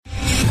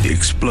The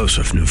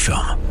explosive new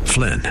film,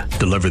 Flynn,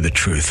 deliver the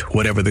truth,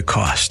 whatever the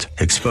cost.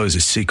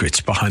 Exposes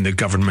secrets behind the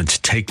government's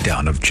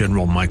takedown of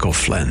General Michael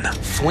Flynn.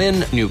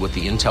 Flynn knew what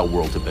the intel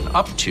world had been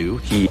up to.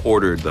 He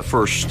ordered the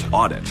first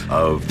audit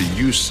of the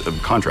use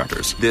of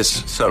contractors.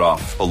 This set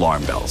off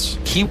alarm bells.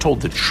 He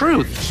told the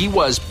truth. He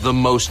was the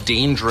most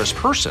dangerous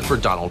person for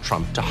Donald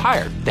Trump to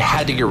hire. They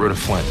had to get rid of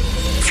Flynn.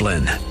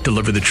 Flynn,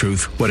 deliver the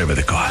truth, whatever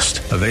the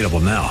cost. Available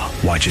now.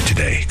 Watch it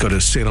today. Go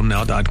to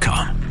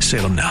salemnow.com.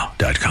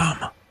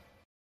 salemnow.com.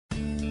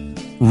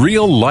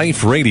 Real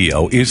Life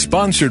Radio is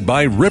sponsored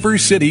by River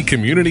City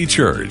Community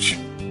Church.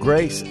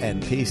 Grace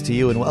and peace to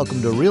you, and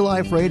welcome to Real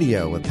Life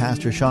Radio with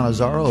Pastor Sean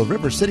Azzaro of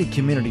River City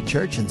Community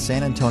Church in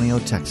San Antonio,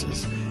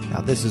 Texas.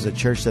 Now, this is a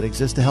church that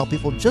exists to help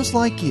people just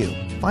like you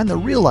find the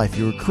real life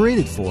you were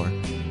created for,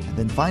 and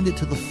then find it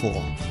to the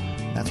full.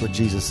 That's what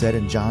Jesus said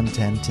in John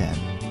 10:10.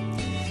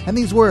 And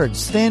these words,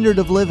 standard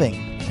of living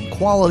and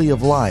quality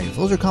of life,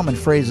 those are common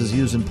phrases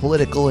used in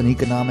political and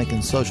economic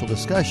and social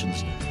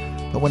discussions.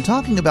 But when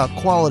talking about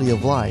quality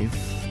of life,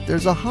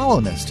 there's a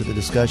hollowness to the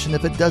discussion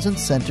if it doesn't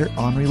center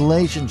on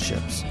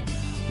relationships.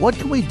 What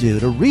can we do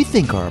to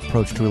rethink our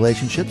approach to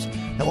relationships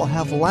that will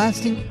have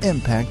lasting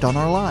impact on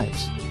our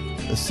lives?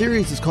 The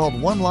series is called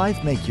One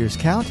Life, Make Yours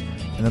Count,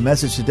 and the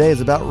message today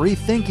is about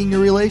rethinking your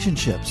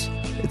relationships.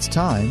 It's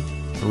time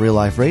for Real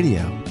Life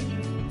Radio.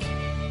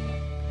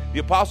 The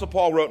Apostle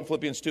Paul wrote in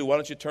Philippians 2. Why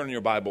don't you turn in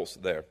your Bibles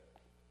there?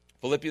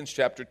 Philippians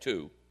chapter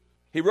 2.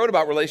 He wrote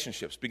about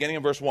relationships. Beginning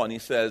in verse 1, he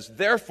says,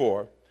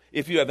 "Therefore,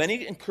 if you have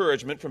any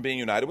encouragement from being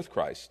united with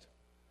Christ,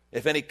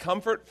 if any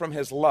comfort from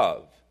his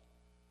love,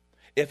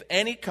 if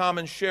any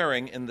common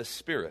sharing in the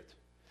Spirit,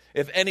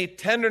 if any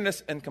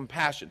tenderness and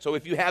compassion." So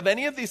if you have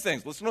any of these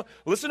things,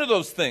 listen to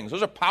those things.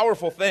 Those are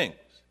powerful things.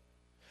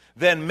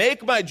 "Then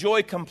make my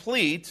joy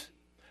complete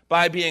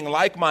by being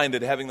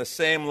like-minded, having the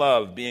same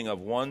love, being of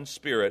one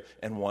spirit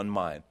and one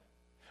mind."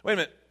 Wait a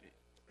minute.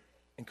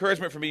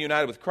 Encouragement from being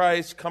united with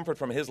Christ, comfort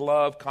from his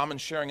love, common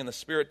sharing in the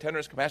Spirit,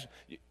 tenderness, compassion.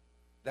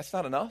 That's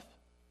not enough?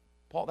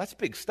 Paul, that's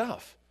big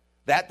stuff.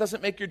 That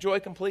doesn't make your joy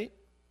complete?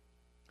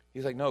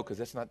 He's like, no, because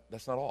that's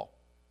not all.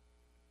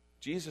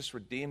 Jesus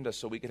redeemed us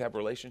so we could have a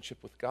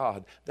relationship with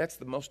God. That's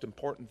the most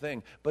important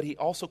thing. But he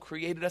also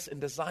created us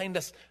and designed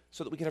us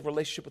so that we could have a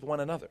relationship with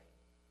one another.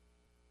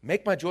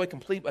 Make my joy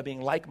complete by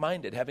being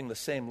like-minded, having the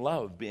same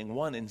love, being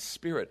one in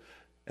spirit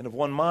and of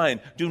one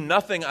mind. Do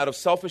nothing out of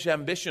selfish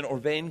ambition or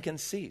vain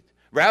conceit.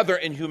 Rather,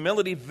 in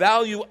humility,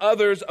 value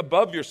others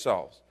above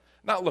yourselves,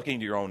 not looking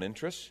to your own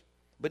interests,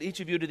 but each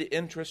of you to the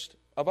interest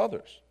of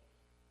others.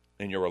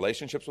 In your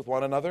relationships with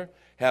one another,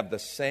 have the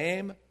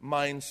same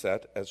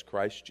mindset as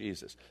Christ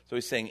Jesus. So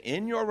he's saying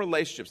in your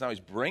relationships, now he's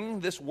bringing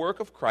this work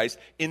of Christ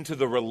into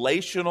the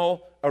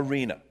relational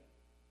arena.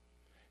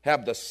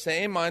 Have the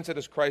same mindset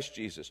as Christ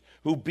Jesus,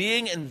 who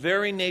being in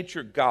very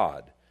nature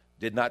God,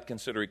 did not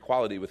consider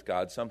equality with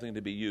God something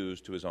to be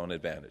used to his own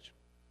advantage.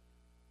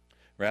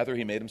 Rather,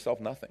 he made himself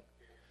nothing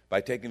by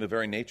taking the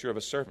very nature of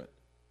a servant,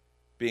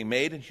 being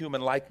made in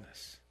human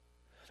likeness.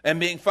 And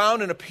being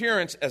found in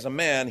appearance as a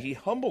man, he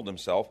humbled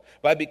himself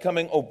by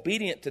becoming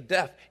obedient to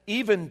death,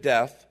 even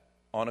death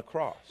on a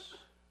cross.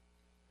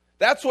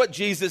 That's what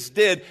Jesus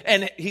did.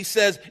 And he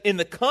says, in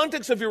the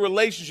context of your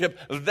relationship,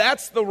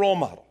 that's the role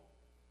model.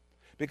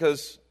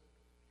 Because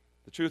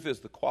the truth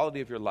is, the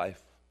quality of your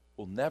life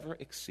will never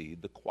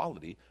exceed the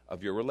quality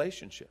of your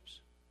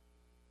relationships.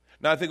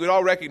 Now, I think we'd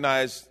all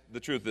recognize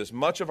the truth of this.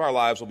 Much of our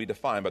lives will be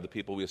defined by the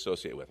people we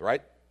associate with,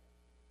 right?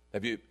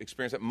 Have you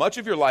experienced that? Much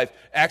of your life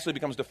actually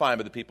becomes defined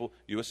by the people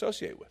you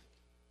associate with.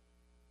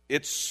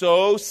 It's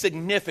so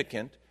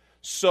significant,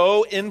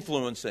 so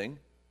influencing,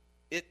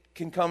 it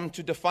can come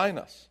to define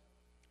us.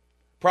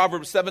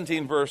 Proverbs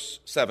 17, verse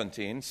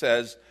 17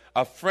 says,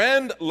 "A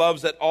friend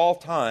loves at all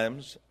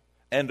times,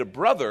 and a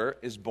brother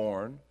is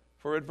born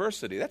for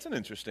adversity." That's an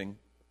interesting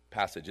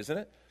passage, isn't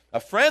it?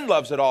 A friend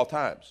loves at all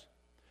times,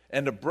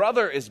 and a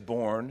brother is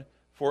born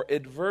for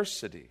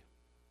adversity.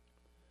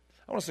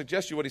 I want to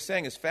suggest to you what he's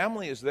saying is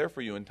family is there for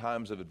you in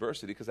times of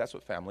adversity because that's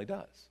what family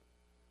does.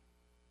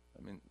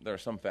 I mean, there are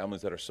some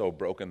families that are so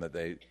broken that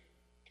they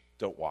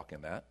don't walk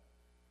in that.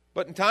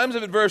 But in times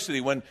of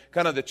adversity, when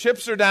kind of the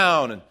chips are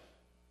down and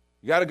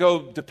you got to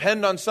go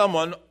depend on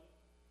someone,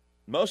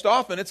 most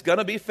often it's going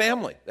to be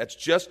family. That's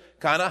just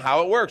kind of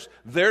how it works.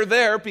 They're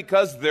there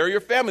because they're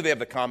your family. They have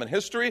the common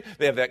history.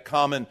 They have that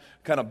common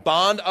kind of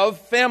bond of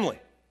family.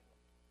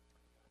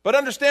 But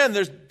understand,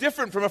 there's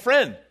different from a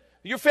friend.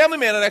 Your family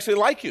may not actually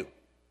like you.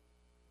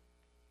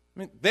 I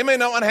mean, they may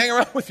not want to hang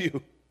around with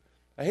you.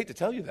 I hate to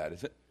tell you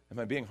that. Am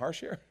I being harsh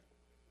here?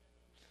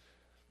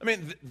 I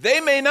mean, they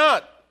may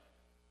not.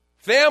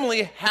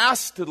 Family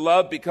has to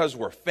love because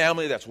we're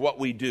family. That's what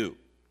we do.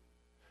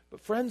 But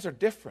friends are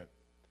different.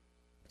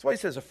 That's why he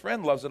says a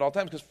friend loves at all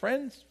times,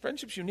 because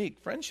friendship's unique.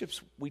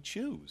 Friendships we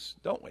choose,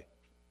 don't we?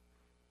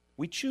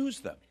 We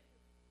choose them.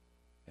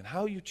 And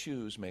how you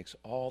choose makes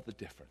all the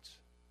difference.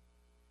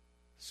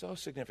 So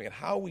significant.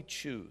 How we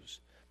choose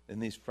in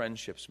these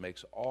friendships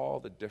makes all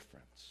the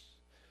difference.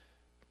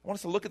 I want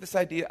us to look at this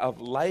idea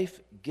of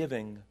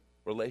life-giving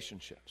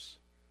relationships.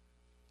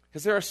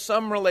 Because there are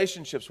some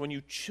relationships, when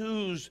you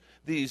choose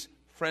these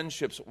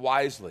friendships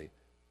wisely,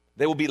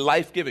 they will be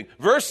life-giving.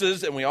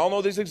 Versus, and we all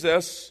know these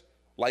exist,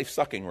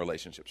 life-sucking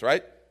relationships,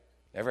 right?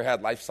 Ever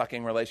had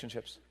life-sucking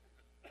relationships?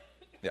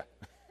 Yeah.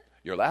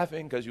 You're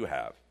laughing because you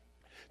have.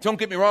 Don't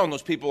get me wrong,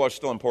 those people are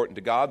still important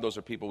to God. Those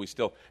are people we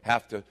still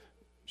have to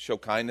show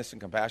kindness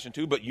and compassion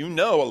to. But you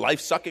know a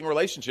life-sucking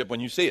relationship when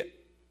you see it.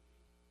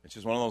 It's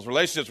just one of those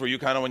relationships where you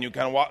kind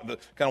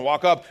of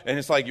walk up, and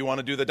it's like you want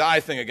to do the die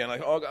thing again.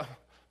 Like, oh, God,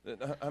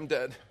 I'm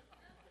dead.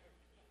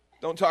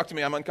 Don't talk to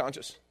me, I'm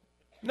unconscious.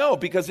 No,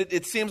 because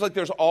it seems like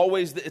there's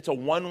always, it's a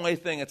one-way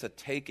thing. It's a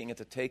taking.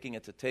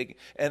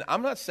 And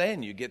I'm not saying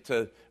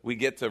we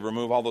get to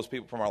remove all those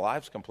people from our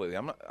lives completely.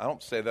 I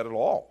don't say that at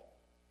all.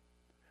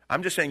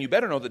 I'm just saying you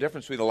better know the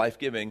difference between the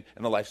life-giving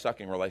and the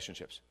life-sucking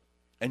relationships.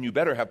 And you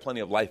better have plenty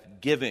of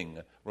life-giving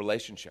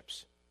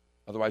relationships.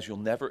 Otherwise, you'll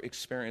never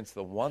experience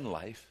the one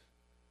life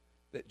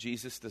that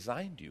Jesus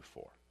designed you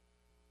for.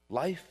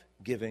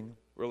 Life-giving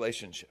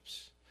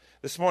relationships.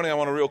 This morning, I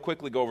want to real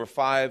quickly go over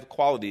 5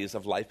 qualities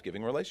of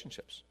life-giving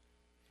relationships.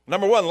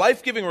 Number 1,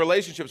 life-giving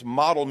relationships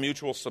model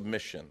mutual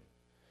submission.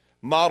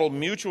 Model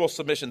mutual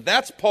submission.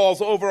 That's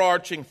Paul's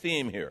overarching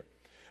theme here.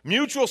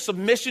 Mutual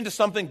submission to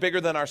something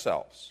bigger than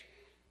ourselves.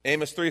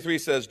 Amos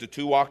 3:3 says, do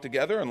 2 walk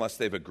together unless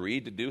they've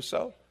agreed to do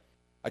so?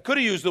 I could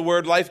have used the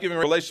word life-giving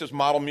relationships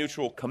model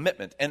mutual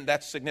commitment, and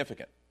that's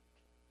significant.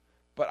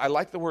 But I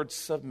like the word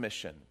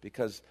submission,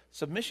 because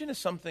submission is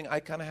something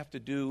I kind of have to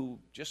do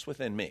just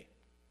within me.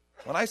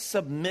 When I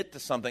submit to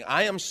something,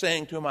 I am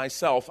saying to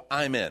myself,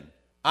 I'm in.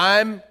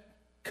 I'm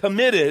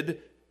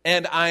committed,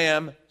 and I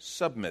am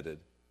submitted.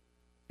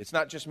 It's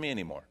not just me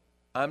anymore.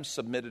 I'm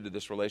submitted to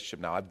this relationship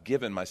now. I've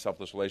given myself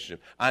this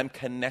relationship. I'm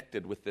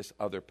connected with this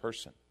other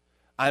person.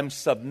 I'm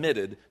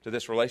submitted to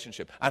this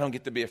relationship. I don't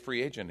get to be a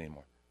free agent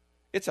anymore.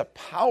 It's a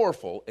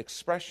powerful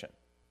expression.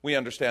 We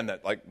understand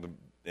that, like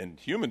in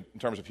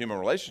terms of human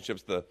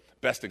relationships, the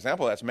best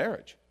example of that's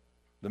marriage.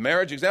 The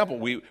marriage example,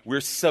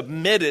 we're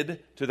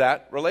submitted to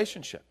that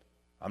relationship.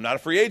 I'm not a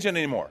free agent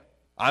anymore.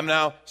 I'm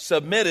now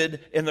submitted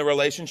in the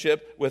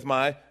relationship with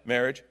my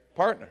marriage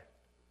partner.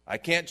 I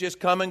can't just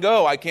come and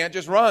go. I can't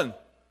just run.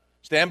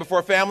 Stand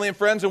before family and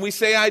friends and we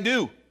say I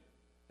do.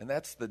 And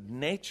that's the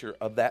nature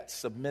of that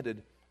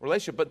submitted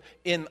relationship. But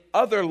in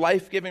other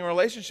life-giving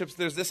relationships,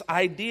 there's this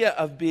idea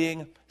of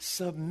being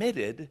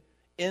submitted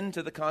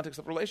into the context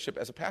of a relationship.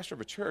 As a pastor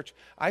of a church,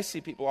 I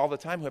see people all the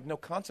time who have no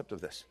concept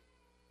of this.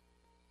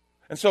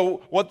 And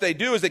so what they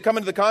do is they come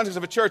into the context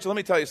of a church. Let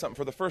me tell you something.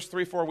 For the first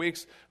 3-4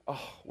 weeks,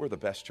 we're the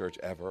best church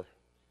ever.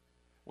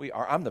 We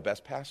are. I'm the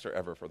best pastor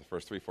ever for the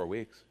first 3-4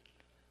 weeks.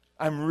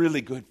 I'm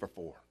really good for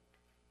 4.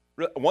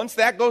 Once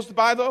that goes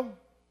by, though,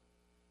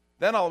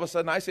 then all of a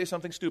sudden I say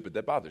something stupid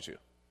that bothers you.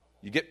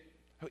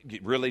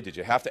 Really? Did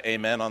you have to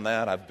amen on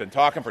that? I've been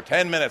talking for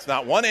 10 minutes,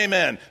 not one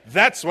amen.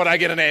 That's what I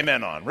get an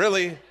amen on.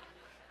 Really?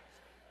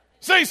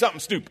 Say something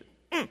stupid.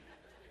 Yeah,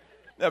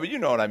 but you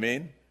know what I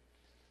mean.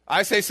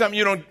 I say something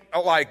you don't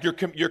like.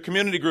 Your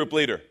community group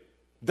leader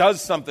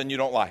does something you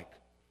don't like.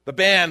 The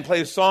band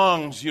plays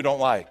songs you don't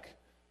like.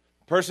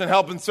 Person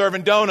helping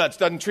serving donuts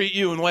doesn't treat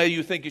you in the way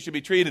you think you should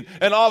be treated.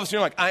 And all of a sudden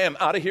you're like, I am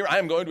out of here. I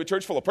am going to a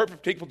church full of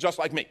perfect people just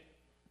like me.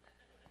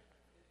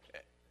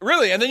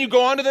 Really, and then you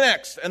go on to the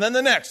next, and then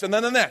the next, and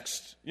then the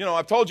next. You know,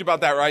 I've told you about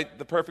that, right?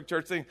 The perfect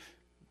church thing.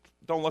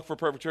 Don't look for a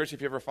perfect church.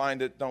 If you ever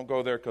find it, don't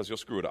go there because you'll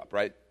screw it up,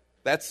 right?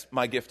 That's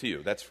my gift to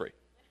you. That's free.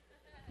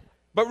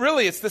 But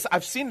really, it's this.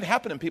 I've seen it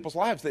happen in people's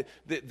lives.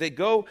 They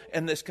go,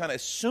 and this kind of,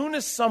 as soon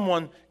as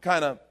someone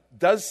kind of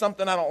does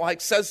something I don't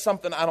like, says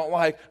something I don't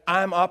like,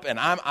 I'm up and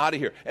I'm out of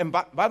here. And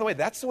by the way,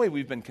 that's the way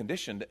we've been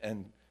conditioned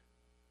and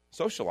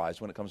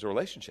socialized when it comes to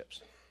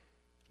relationships.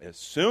 As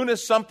soon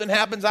as something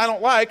happens I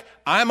don't like,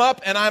 I'm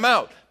up and I'm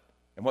out.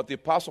 And what the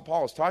Apostle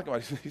Paul is talking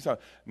about, he's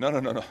talking,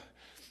 no.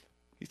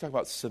 He's talking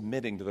about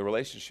submitting to the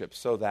relationship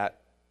so that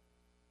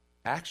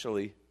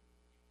actually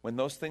when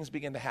those things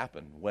begin to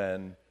happen,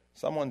 when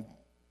someone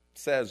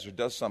says or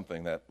does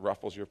something that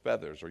ruffles your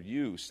feathers, or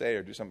you say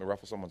or do something that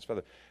ruffles someone's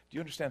feathers, do you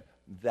understand?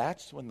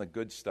 That's when the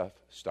good stuff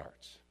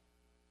starts.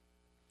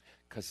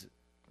 Because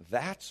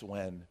that's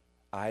when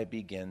I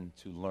begin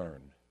to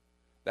learn.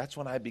 That's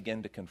when I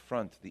begin to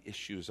confront the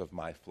issues of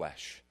my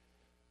flesh,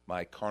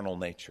 my carnal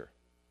nature.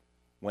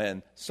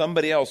 When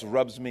somebody else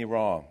rubs me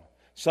wrong,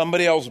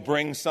 somebody else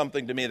brings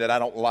something to me that I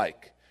don't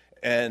like,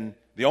 and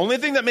the only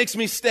thing that makes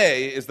me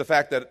stay is the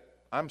fact that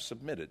I'm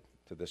submitted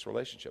to this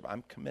relationship.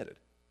 I'm committed.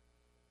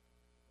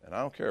 And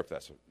I don't care if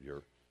that's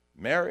your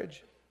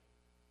marriage.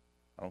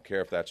 I don't care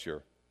if that's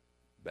your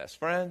best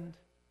friend.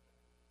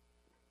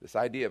 This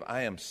idea of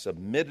I am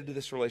submitted to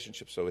this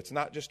relationship, so it's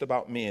not just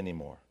about me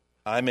anymore.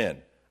 I'm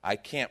in. I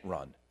can't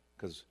run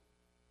because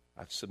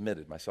I've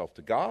submitted myself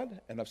to God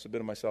and I've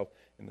submitted myself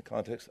in the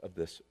context of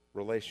this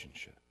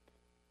relationship.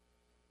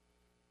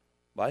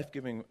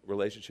 Life-giving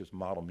relationships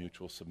model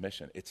mutual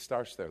submission. It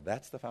starts there.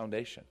 That's the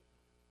foundation.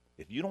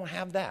 If you don't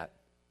have that,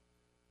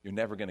 you're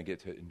never going to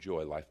get to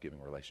enjoy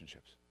life-giving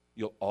relationships.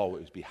 You'll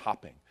always be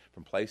hopping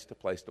from place to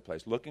place to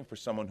place, looking for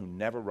someone who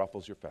never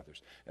ruffles your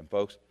feathers. And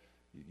folks,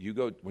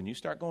 When you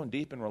start going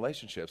deep in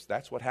relationships,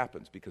 that's what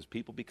happens, because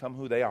people become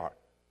who they are,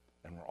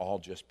 and we're all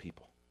just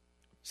people.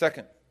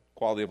 Second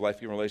quality of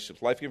life-giving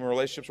relationships. Life-giving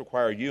relationships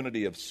require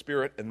unity of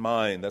spirit and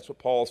mind. That's what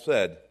Paul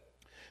said.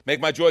 Make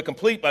my joy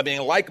complete by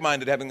being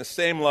like-minded, having the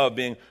same love,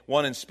 being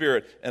one in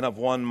spirit and of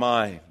one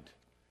mind.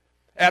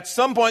 At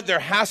some point, there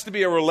has to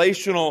be a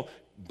relational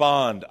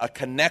bond, a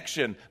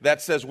connection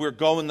that says we're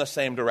going the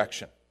same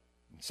direction.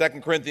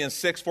 2 Corinthians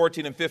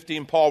 6:14 and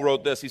 15, Paul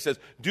wrote this. He says,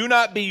 do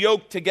not be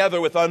yoked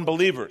together with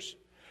unbelievers.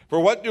 For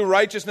what do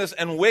righteousness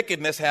and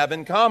wickedness have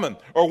in common?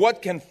 Or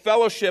what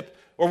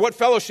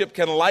fellowship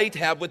can light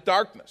have with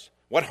darkness?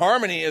 What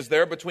harmony is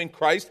there between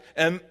Christ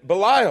and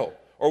Belial?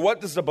 Or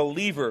what does a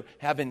believer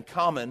have in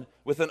common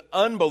with an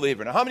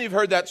unbeliever? Now, how many of you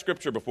have heard that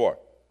scripture before?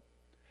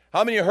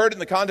 How many of you heard it in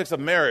the context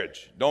of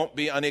marriage? Don't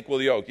be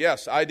unequally yoked.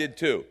 Yes, I did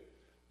too.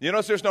 You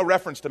notice there's no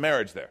reference to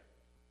marriage there.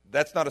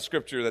 That's not a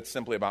scripture that's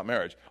simply about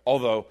marriage,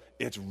 although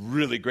it's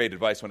really great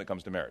advice when it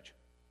comes to marriage.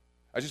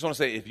 I just want to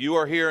say, if you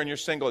are here and you're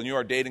single and you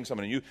are dating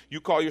someone, and you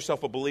call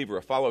yourself a believer,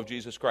 a follower of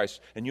Jesus Christ,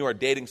 and you are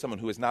dating someone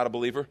who is not a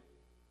believer,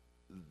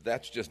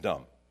 that's just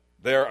dumb.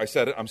 There, I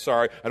said it. I'm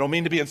sorry. I don't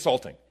mean to be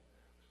insulting.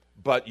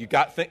 But you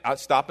got to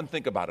stop and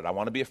think about it. I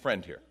want to be a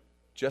friend here.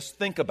 Just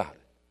think about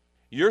it.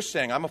 You're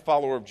saying, I'm a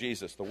follower of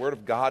Jesus. The Word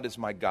of God is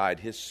my guide.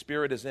 His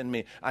Spirit is in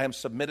me. I am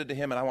submitted to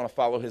Him, and I want to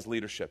follow His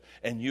leadership.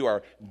 And you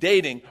are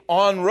dating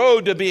en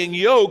road to being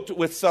yoked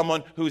with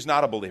someone who's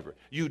not a believer.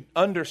 You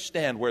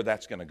understand where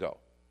that's going to go.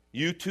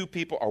 You two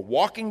people are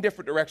walking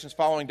different directions,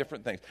 following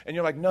different things. And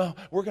you're like, no,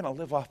 we're going to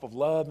live off of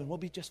love, and we'll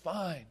be just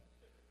fine.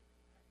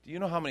 Do you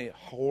know how many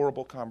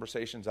horrible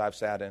conversations I've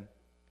sat in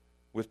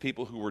with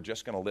people who were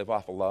just going to live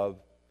off of love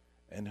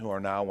and who are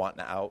now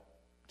wanting out,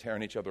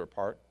 tearing each other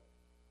apart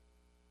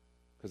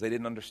because they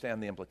didn't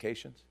understand the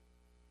implications?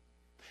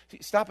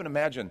 Stop and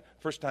imagine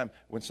first time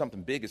when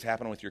something big is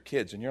happening with your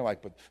kids and you're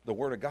like, but the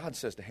Word of God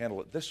says to handle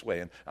it this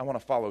way, and I want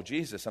to follow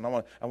Jesus, and I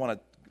want to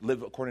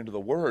live according to the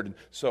Word, and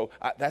so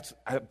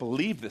I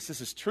believe this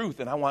is truth,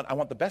 and I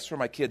want the best for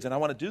my kids, and I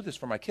want to do this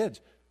for my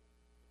kids.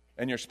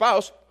 And your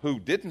spouse, who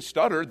didn't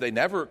stutter, they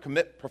never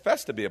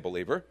profess to be a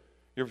believer,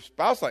 your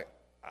spouse like,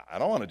 I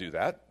don't want to do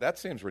that. That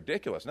seems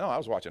ridiculous. No, I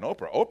was watching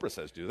Oprah. Oprah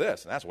says do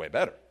this, and that's way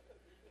better.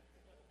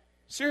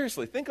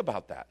 Seriously, think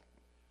about that.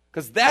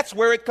 Because that's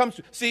where it comes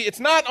to. See, it's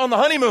not on the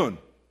honeymoon.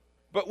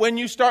 But when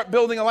you start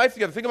building a life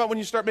together, think about when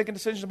you start making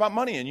decisions about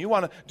money and you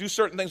want to do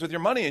certain things with your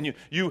money, and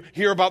you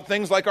hear about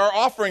things like our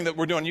offering that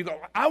we're doing. You go,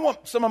 I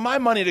want some of my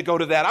money to go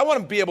to that. I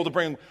want to be able to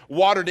bring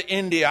water to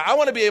India. I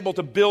want to be able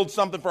to build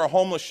something for a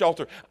homeless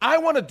shelter. I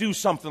want to do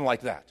something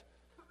like that.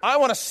 I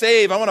want to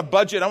save. I want to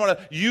budget. I want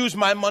to use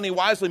my money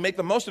wisely, make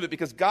the most of it,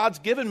 because God's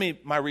given me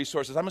my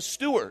resources. I'm a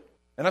steward,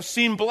 and I've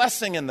seen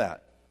blessing in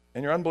that.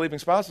 And your unbelieving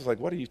spouse is like,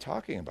 what are you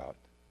talking about?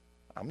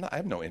 I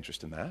have no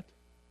interest in that.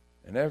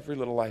 And every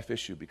little life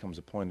issue becomes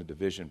a point of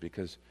division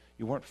because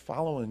you weren't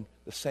following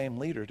the same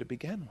leader to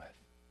begin with.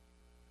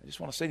 I just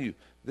want to say to you,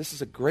 this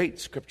is a great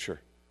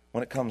scripture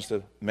when it comes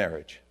to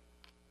marriage.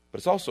 But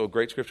it's also a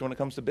great scripture when it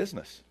comes to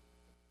business.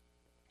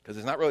 Because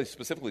it's not really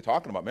specifically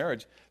talking about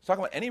marriage. It's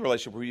talking about any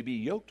relationship where you be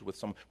yoked with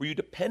someone, where you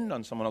depend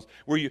on someone else,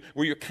 where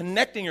you're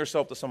connecting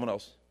yourself to someone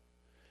else.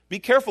 Be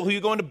careful who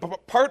you go into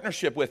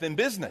partnership with in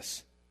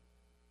business.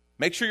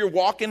 Make sure you're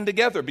walking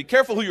together. Be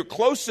careful who your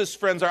closest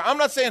friends are. I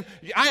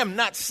am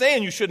not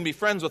saying you shouldn't be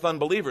friends with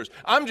unbelievers.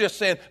 I'm just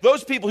saying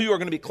those people who you are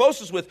going to be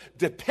closest with,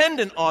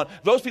 dependent on,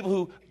 those people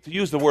who, to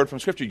use the word from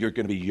Scripture, you're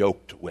going to be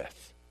yoked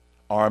with,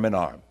 arm in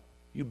arm.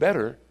 You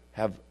better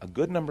have a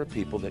good number of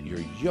people that you're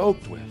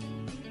yoked with,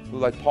 who,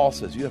 like Paul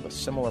says, you have a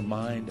similar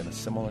mind and a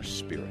similar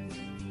spirit.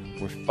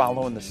 We're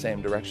following the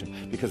same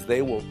direction because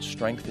they will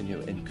strengthen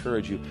you,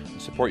 encourage you,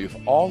 and support you.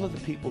 If all of the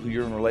people who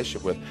you're in a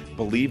relationship with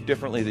believe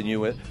differently than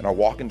you and are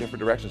walking different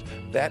directions,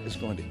 that is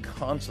going to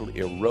constantly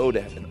erode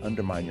and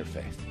undermine your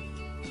faith.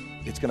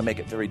 It's going to make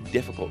it very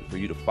difficult for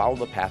you to follow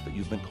the path that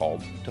you've been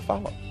called to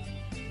follow.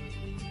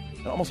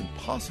 It's almost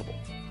impossible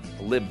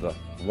to live the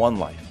one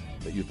life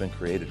that you've been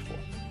created for.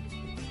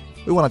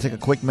 We want to take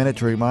a quick minute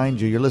to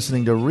remind you you're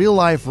listening to Real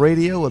Life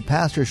Radio with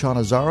Pastor Sean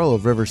Azzaro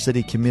of River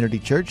City Community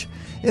Church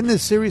in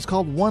this series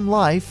called One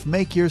Life,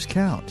 Make Yours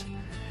Count.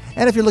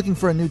 And if you're looking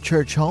for a new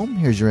church home,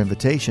 here's your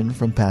invitation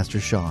from Pastor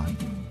Sean.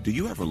 Do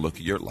you ever look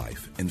at your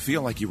life and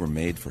feel like you were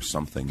made for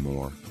something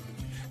more?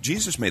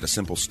 Jesus made a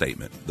simple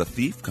statement. The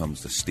thief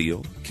comes to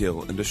steal,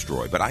 kill, and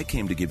destroy, but I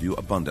came to give you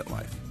abundant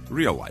life,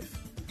 real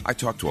life. I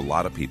talk to a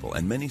lot of people,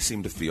 and many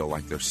seem to feel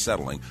like they're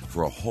settling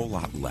for a whole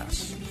lot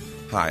less.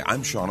 Hi,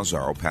 I'm Sean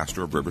Azzaro,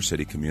 pastor of River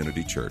City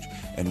Community Church,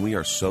 and we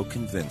are so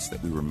convinced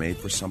that we were made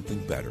for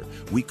something better.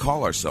 We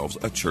call ourselves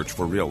a church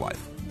for real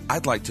life.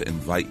 I'd like to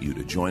invite you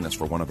to join us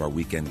for one of our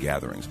weekend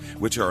gatherings,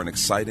 which are an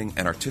exciting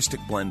and artistic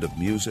blend of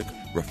music,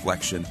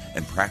 reflection,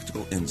 and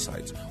practical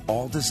insights,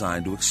 all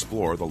designed to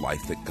explore the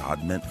life that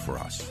God meant for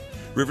us.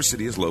 River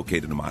City is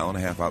located 1.5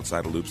 miles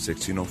outside of Loop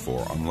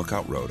 1604 on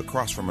Lookout Road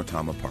across from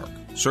Otama Park.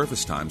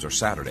 Service times are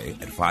Saturday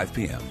at 5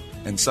 p.m.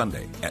 and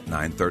Sunday at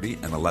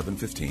 9:30 and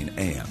 11:15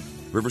 a.m.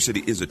 River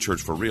City is a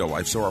church for real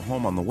life, so our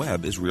home on the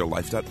web is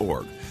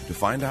reallife.org. To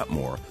find out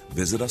more,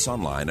 visit us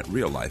online at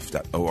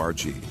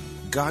reallife.org.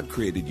 God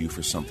created you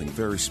for something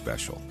very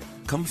special.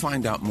 Come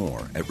find out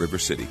more at River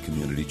City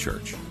Community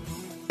Church.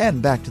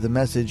 And back to the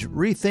message,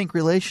 Rethink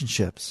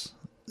Relationships.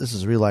 This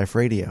is Real Life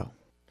Radio.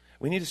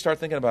 We need to start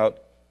thinking about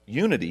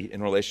unity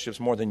in relationships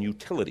more than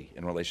utility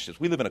in relationships.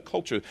 We live in a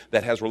culture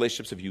that has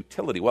relationships of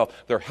utility. Well,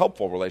 they're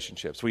helpful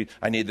relationships.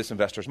 I need this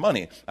investor's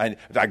money.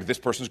 This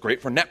person's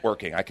great for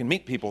networking. I can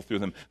meet people through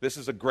them. This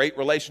is a great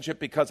relationship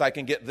because I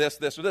can get this,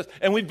 or this.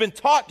 And we've been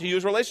taught to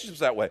use relationships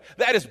that way.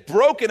 That is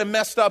broken and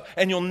messed up,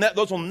 and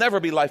those will never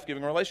be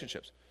life-giving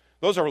relationships.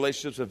 Those are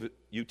relationships of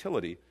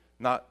utility,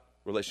 not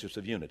relationships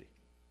of unity.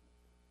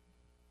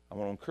 I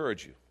want to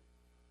encourage you.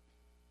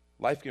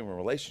 Life-giving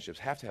relationships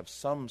have to have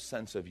some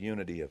sense of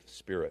unity of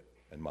spirit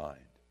and mind.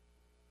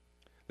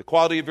 The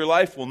quality of your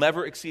life will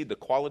never exceed the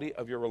quality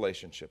of your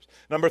relationships.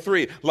 Number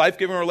 3,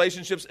 life-giving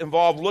relationships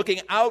involve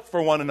looking out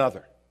for one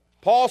another.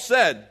 Paul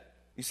said,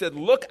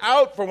 look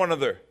out for one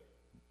another.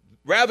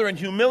 Rather, in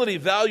humility,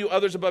 value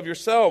others above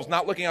yourselves,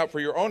 not looking out for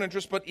your own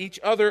interests, but each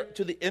other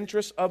to the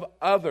interests of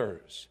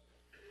others.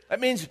 That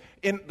means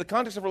in the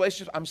context of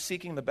relationships, I'm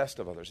seeking the best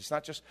of others. It's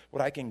not just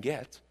what I can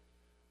get,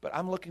 but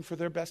I'm looking for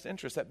their best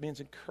interest. That means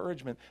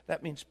encouragement.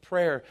 That means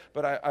prayer.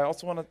 But I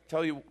also want to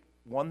tell you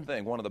one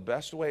thing. One of the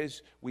best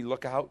ways we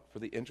look out for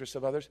the interests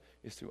of others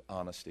is through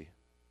honesty.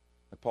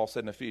 Like Paul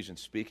said in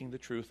Ephesians, speaking the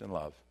truth in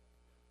love.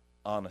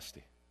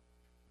 Honesty.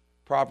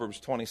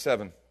 Proverbs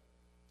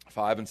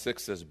 27:5-6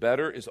 says,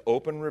 better is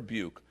open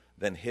rebuke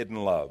than hidden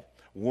love.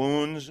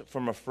 Wounds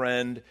from a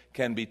friend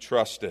can be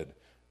trusted,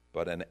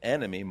 but an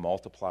enemy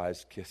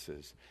multiplies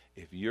kisses.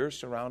 If you're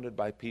surrounded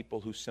by people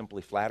who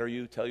simply flatter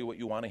you, tell you what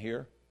you want to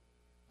hear,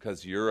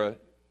 because you're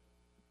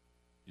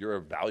a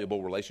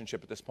valuable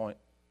relationship at this point,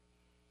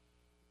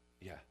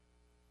 yeah,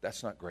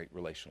 that's not great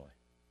relationally.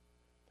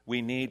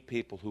 We need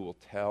people who will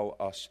tell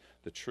us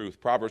the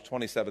truth. Proverbs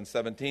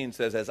 27:17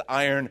 says, as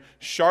iron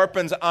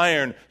sharpens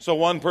iron, so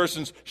one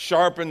person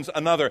sharpens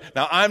another.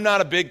 Now, I'm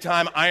not a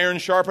big-time iron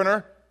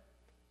sharpener,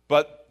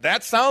 but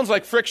that sounds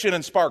like friction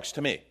and sparks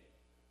to me.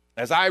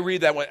 As I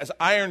read that one, as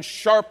iron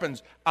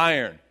sharpens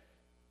iron,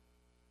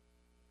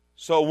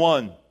 so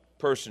one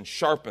person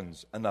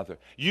sharpens another.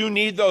 You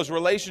need those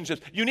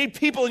relationships. You need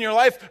people in your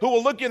life who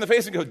will look you in the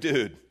face and go,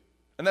 dude.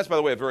 And that's, by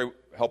the way, a very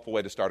helpful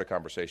way to start a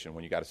conversation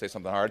when you got to say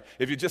something hard.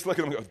 If you just look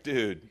at them and go,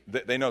 dude,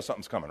 they know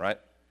something's coming, right?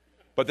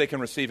 But they can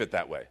receive it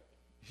that way.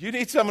 You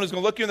need someone who's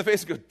going to look you in the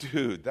face and go,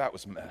 dude, that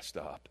was messed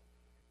up.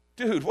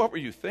 Dude, what were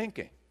you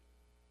thinking?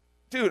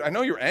 Dude, I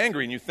know you're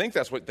angry and you think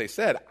that's what they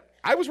said.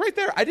 I was right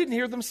there. I didn't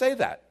hear them say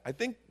that. I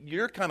think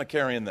you're kind of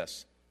carrying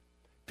this.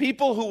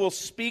 People who will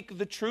speak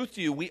the truth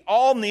to you. We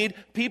all need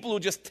people who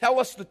just tell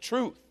us the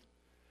truth.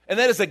 And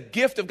that is a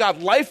gift of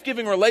God.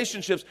 Life-giving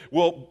relationships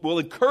will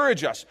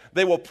encourage us.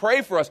 They will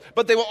pray for us,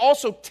 but they will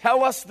also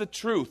tell us the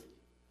truth.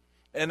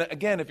 And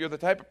again, if you're the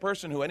type of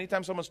person who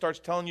anytime someone starts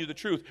telling you the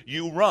truth,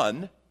 you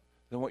run,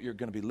 then what you're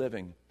going to be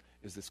living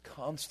is this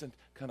constant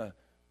kind of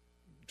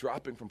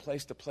dropping from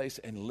place to place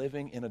and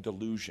living in a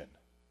delusion.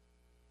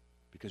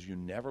 Because you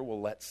never will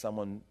let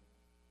someone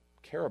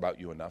care about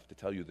you enough to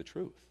tell you the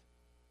truth.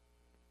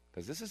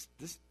 Because this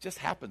just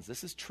happens.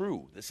 This is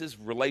true. This is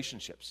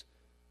relationships.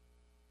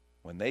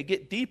 When they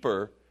get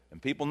deeper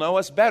and people know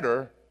us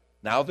better,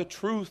 now the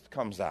truth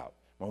comes out.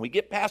 When we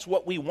get past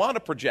what we want to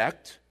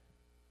project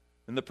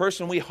and the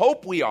person we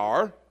hope we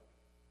are,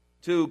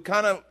 to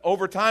kind of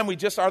over time we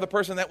just are the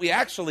person that we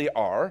actually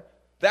are,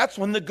 that's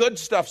when the good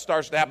stuff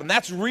starts to happen.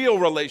 That's real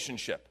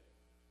relationship.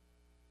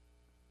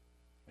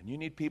 And you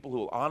need people who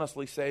will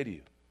honestly say to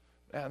you,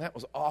 man, that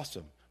was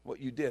awesome,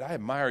 what you did. I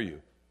admire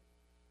you.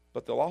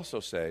 But they'll also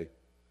say,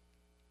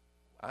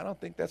 I don't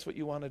think that's what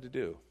you wanted to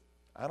do.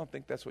 I don't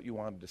think that's what you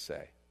wanted to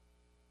say.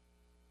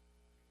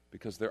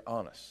 Because they're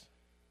honest.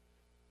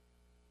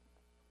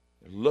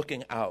 They're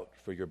looking out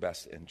for your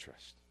best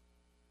interest.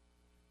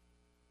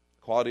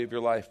 The quality of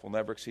your life will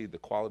never exceed the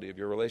quality of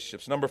your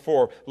relationships. Number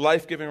 4,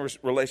 life-giving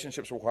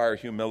relationships require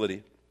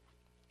humility.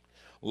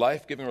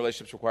 Life-giving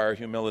relationships require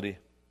humility.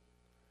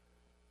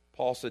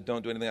 Paul said,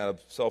 don't do anything out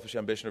of selfish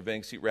ambition or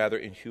vain conceit. Rather,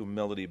 in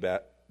humility,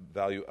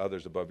 value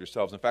others above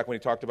yourselves. In fact, when he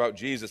talked about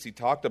Jesus, he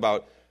talked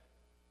about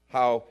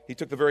how he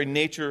took the very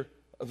nature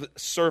of a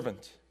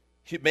servant,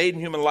 made in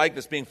human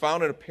likeness, being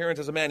found in appearance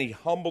as a man. He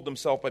humbled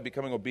himself by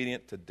becoming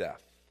obedient to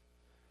death.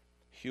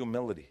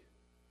 Humility.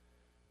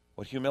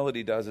 What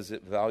humility does is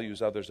it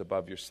values others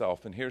above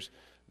yourself. And here's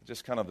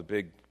just kind of the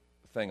big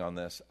thing on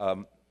this.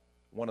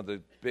 One of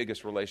the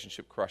biggest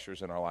relationship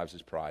crushers in our lives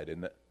is pride,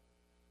 isn't it?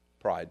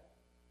 Pride,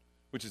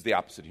 which is the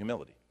opposite of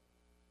humility.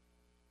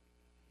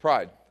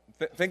 Pride.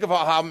 Think of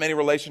how many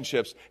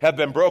relationships have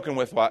been broken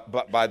with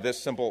by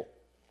this simple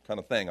kind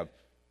of thing of,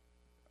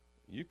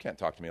 you can't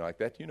talk to me like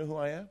that. Do you know who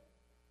I am?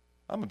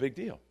 I'm a big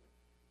deal.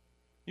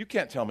 You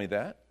can't tell me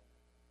that.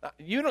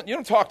 You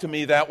don't talk to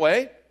me that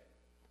way.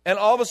 And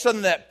all of a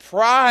sudden that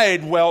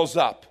pride wells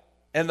up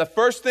And the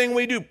first thing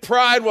we do,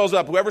 pride wells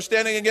up. Whoever's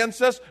standing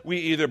against us, we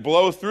either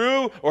blow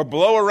through or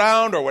blow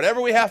around or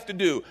whatever we have to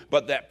do.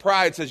 But that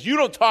pride says, you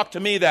don't talk to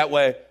me that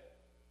way.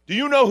 Do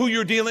you know who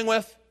you're dealing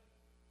with?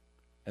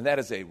 And that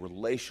is a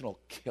relational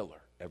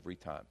killer every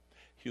time.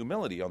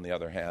 Humility, on the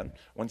other hand,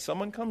 when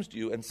someone comes to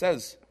you and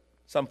says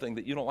something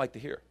that you don't like to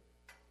hear.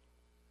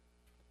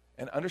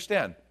 And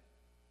understand,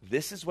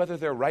 this is whether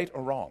they're right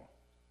or wrong.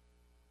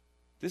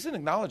 This isn't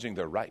acknowledging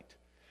they're right.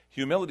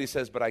 Humility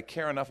says, but I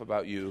care enough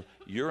about you.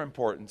 You're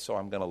important, so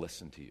I'm going to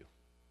listen to you.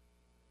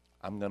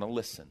 I'm going to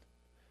listen.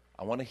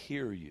 I want to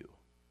hear you.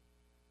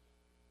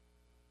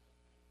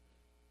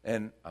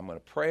 And I'm going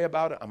to pray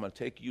about it. I'm going to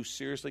take you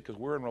seriously because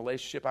we're in a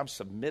relationship. I'm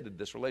submitted to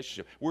this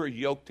relationship. We're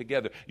yoked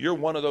together. You're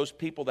one of those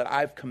people that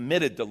I've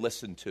committed to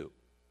listen to.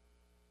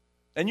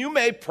 And you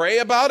may pray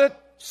about it,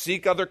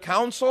 seek other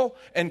counsel,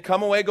 and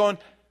come away going,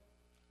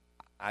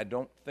 I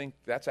don't think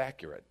that's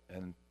accurate.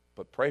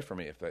 But pray for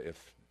me.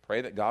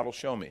 Pray that God will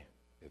show me.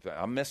 If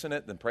I'm missing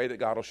it, then pray that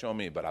God will show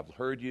me. But I've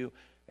heard you,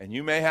 and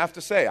you may have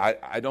to say,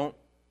 I don't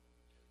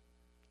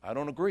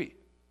agree.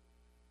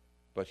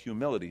 But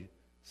humility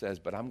says,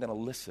 but I'm going to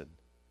listen,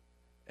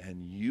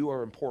 and you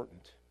are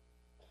important.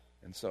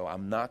 And so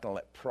I'm not going to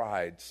let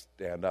pride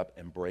stand up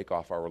and break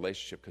off our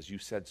relationship because you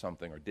said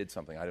something or did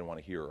something I didn't want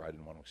to hear or I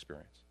didn't want to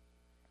experience.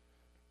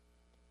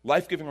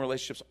 Life-giving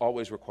relationships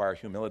always require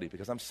humility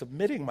because I'm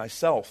submitting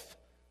myself.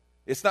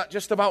 It's not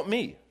just about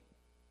me,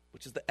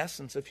 which is the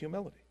essence of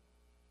humility.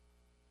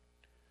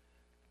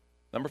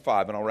 Number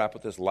 5, and I'll wrap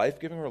with this,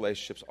 life-giving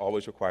relationships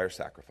always require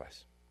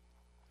sacrifice.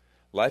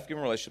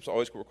 Life-giving relationships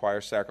always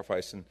require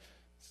sacrifice, and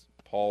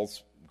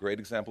Paul's great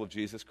example of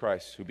Jesus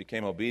Christ, who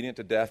became obedient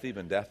to death,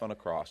 even death on a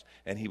cross.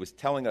 And he was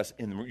telling us,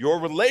 in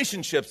your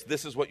relationships,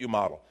 this is what you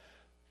model.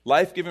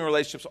 Life-giving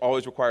relationships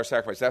always require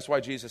sacrifice. That's why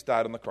Jesus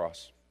died on the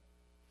cross.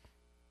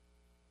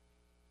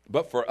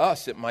 But for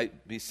us, it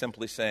might be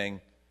simply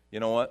saying, you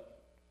know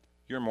what?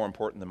 You're more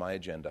important than my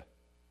agenda.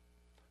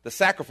 The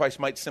sacrifice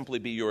might simply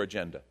be your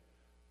agenda.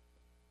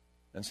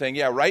 And saying,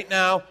 yeah, right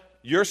now,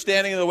 you're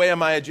standing in the way of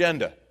my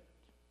agenda.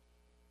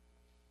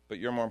 But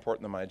you're more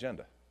important than my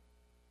agenda.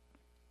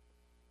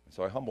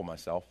 So I humble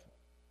myself,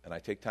 and I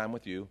take time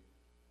with you.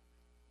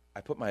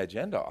 I put my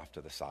agenda off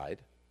to the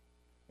side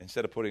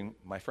instead of putting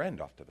my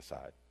friend off to the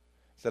side,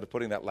 instead of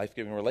putting that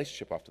life-giving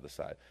relationship off to the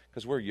side,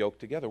 because we're yoked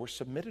together. We're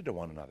submitted to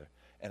one another.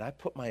 And I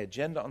put my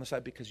agenda on the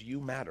side because you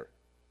matter.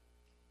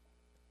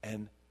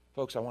 And,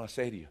 folks, I want to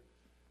say to you,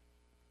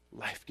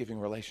 life-giving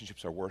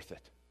relationships are worth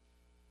it.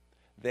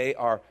 They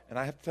are, and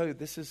I have to tell you,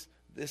 this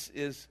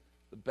is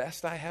the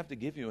best I have to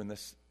give you in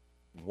this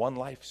One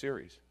Life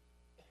series.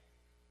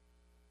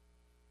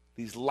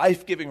 These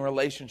life-giving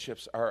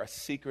relationships are a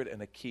secret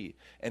and a key,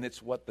 and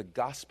it's what the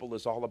gospel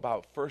is all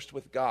about. First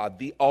with God,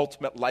 the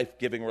ultimate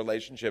life-giving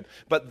relationship,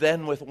 but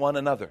then with one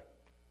another.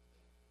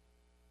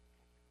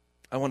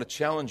 I want to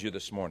challenge you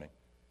this morning.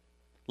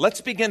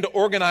 Let's begin to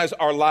organize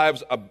our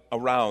lives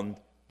around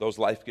those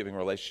life-giving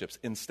relationships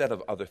instead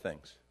of other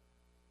things.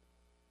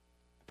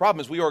 The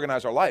problem is we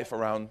organize our life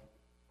around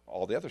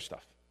all the other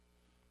stuff.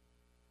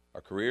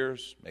 Our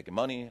careers, making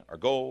money, our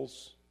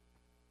goals,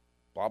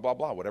 blah, blah,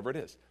 blah, whatever it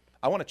is.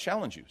 I want to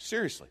challenge you,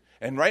 seriously.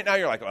 And right now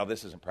you're like, oh,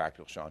 this isn't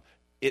practical, Sean.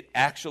 It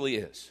actually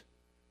is.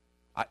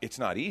 It's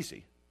not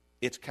easy.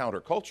 It's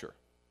counterculture.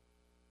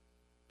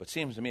 But it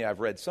seems to me I've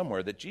read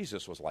somewhere that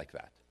Jesus was like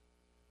that.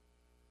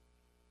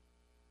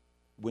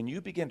 When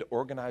you begin to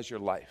organize your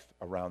life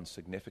around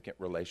significant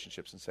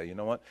relationships and say, you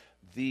know what,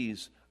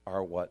 these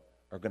are what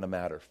are going to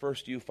matter.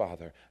 First you,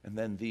 Father, and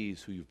then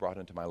these who you've brought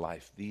into my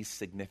life, these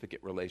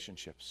significant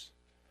relationships.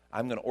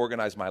 I'm going to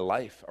organize my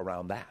life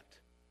around that.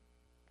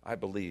 I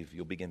believe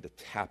you'll begin to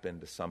tap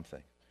into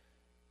something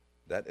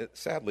that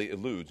sadly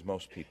eludes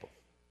most people.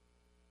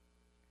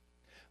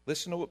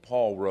 Listen to what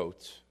Paul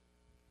wrote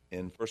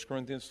in 1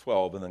 Corinthians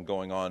 12 and then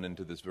going on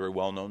into this very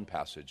well-known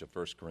passage of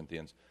 1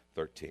 Corinthians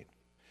 13.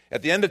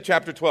 At the end of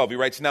chapter 12, he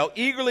writes, now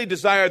eagerly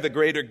desire the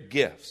greater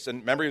gifts. And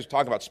remember, he was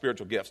talking about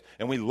spiritual gifts.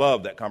 And we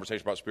love that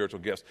conversation about spiritual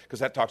gifts because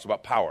that talks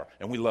about power,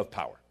 and we love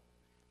power.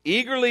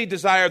 Eagerly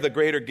desire the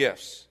greater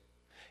gifts.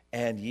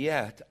 And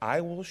yet,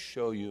 I will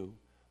show you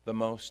the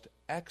most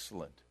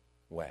excellent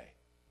way.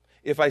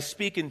 If I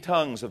speak in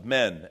tongues of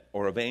men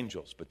or of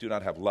angels, but do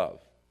not have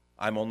love,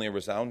 I'm only a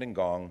resounding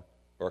gong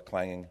or a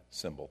clanging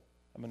cymbal.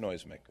 I'm a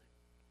noisemaker.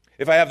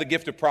 If I have the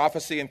gift of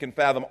prophecy and can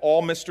fathom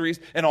all mysteries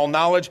and all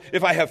knowledge,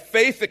 if I have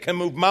faith that can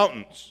move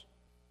mountains,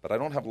 but I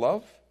don't have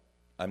love,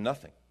 I'm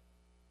nothing.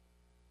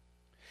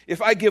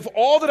 If I give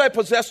all that I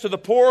possess to the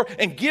poor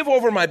and give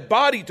over my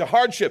body to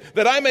hardship,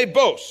 that I may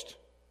boast,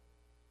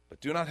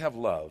 but do not have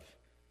love,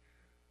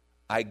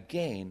 I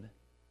gain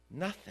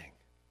nothing.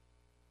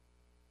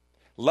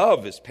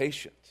 Love is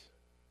patient.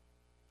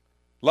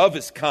 Love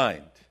is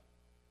kind.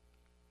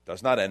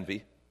 Does not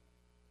envy.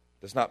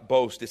 Does not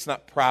boast. It's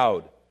not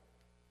proud.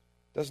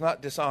 Does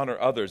not dishonor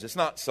others. It's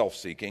not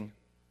self-seeking.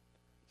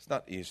 It's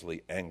not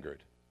easily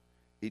angered.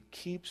 It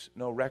keeps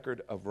no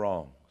record of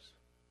wrongs.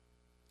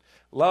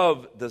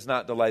 Love does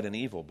not delight in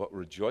evil, but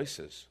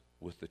rejoices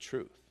with the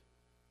truth.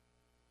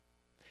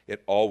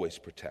 It always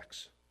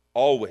protects,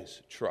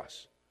 always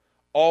trusts,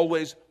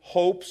 always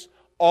hopes,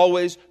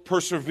 always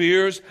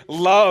perseveres.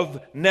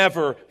 Love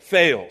never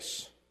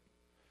fails.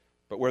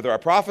 But where there are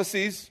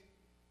prophecies,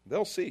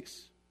 they'll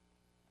cease.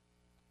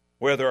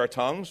 Where there are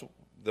tongues,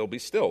 they'll be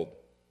stilled.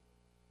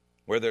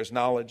 Where there's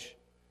knowledge,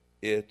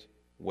 it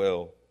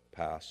will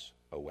pass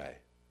away.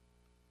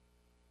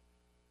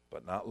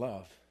 But not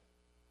love.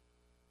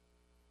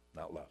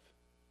 Not love.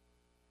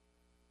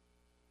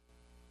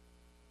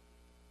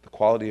 The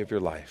quality of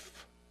your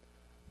life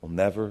will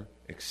never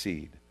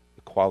exceed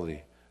the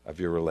quality of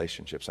your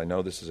relationships. I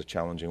know this is a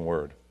challenging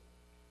word,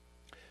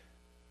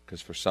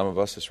 because for some of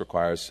us this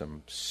requires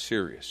some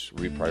serious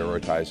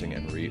reprioritizing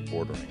and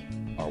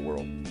reordering our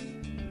world.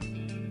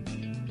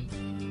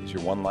 Is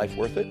your one life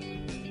worth it?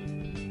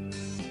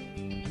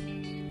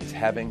 Is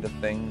having the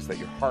things that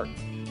your heart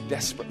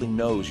desperately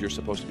knows you're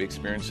supposed to be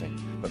experiencing,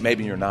 but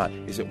maybe you're not,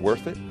 is it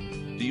worth it?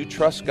 Do you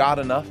trust God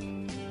enough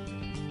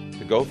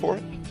to go for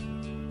it?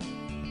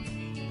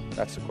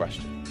 That's the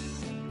question.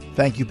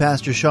 Thank you,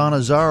 Pastor Sean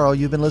Azzaro.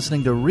 You've been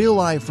listening to Real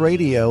Life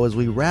Radio as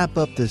we wrap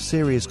up this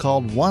series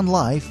called One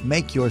Life,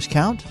 Make Yours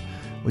Count,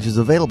 which is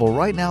available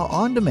right now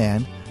on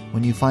demand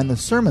when you find the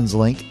sermons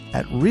link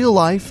at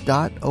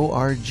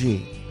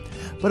reallife.org.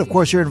 But of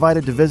course, you're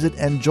invited to visit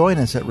and join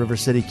us at River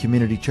City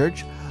Community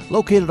Church,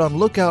 located on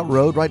Lookout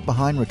Road right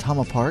behind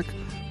Retama Park,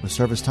 with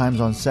service times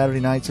on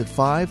Saturday nights at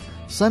 5,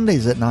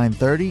 Sundays at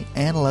 9:30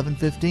 and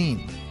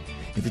 11:15.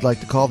 If you'd like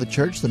to call the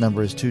church, the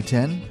number is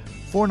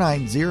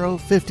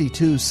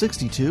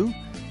 210-490-5262,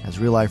 as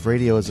Real Life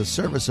Radio is a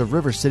service of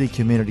River City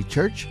Community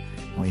Church,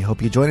 and we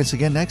hope you join us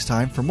again next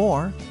time for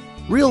more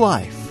Real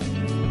Life.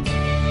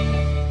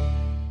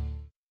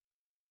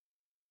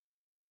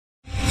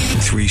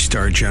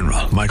 Three-star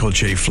General Michael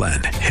J.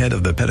 Flynn, head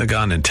of the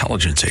Pentagon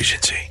Intelligence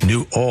Agency,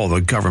 knew all the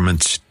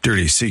government's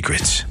dirty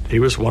secrets. He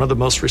was one of the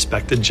most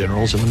respected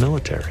generals in the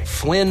military.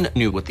 Flynn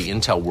knew what the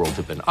intel world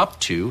had been up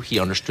to. He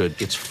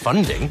understood its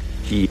funding.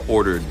 He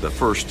ordered the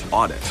first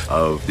audit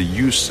of the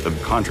use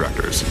of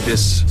contractors.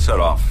 This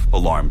set off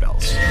alarm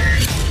bells.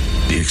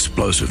 The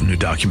explosive new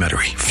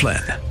documentary,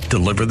 Flynn,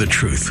 Deliver the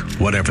Truth,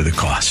 Whatever the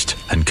Cost,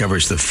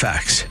 uncovers the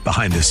facts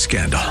behind this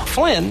scandal.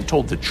 Flynn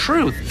told the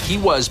truth. He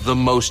was the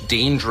most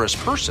dangerous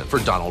person for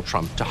Donald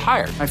Trump to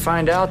hire. I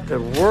find out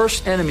the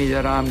worst enemy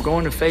that I'm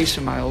going to face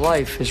in my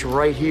life is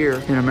right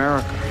here in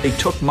America. They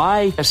took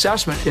my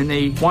assessment and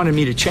they wanted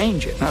me to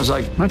change it. And I was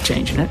like, I'm not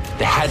changing it.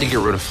 They had to get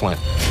rid of Flynn.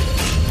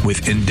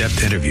 With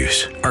in-depth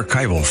interviews,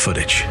 archival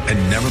footage,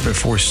 and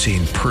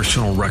never-before-seen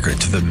personal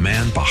records of the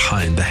man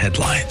behind the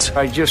headlines.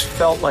 I just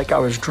felt like I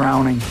was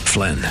drowning.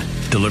 Flynn,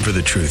 Deliver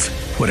the Truth,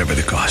 Whatever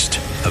the Cost.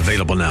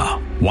 Available now.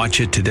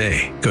 Watch it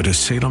today. Go to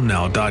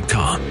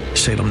salemnow.com.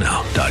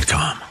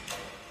 salemnow.com.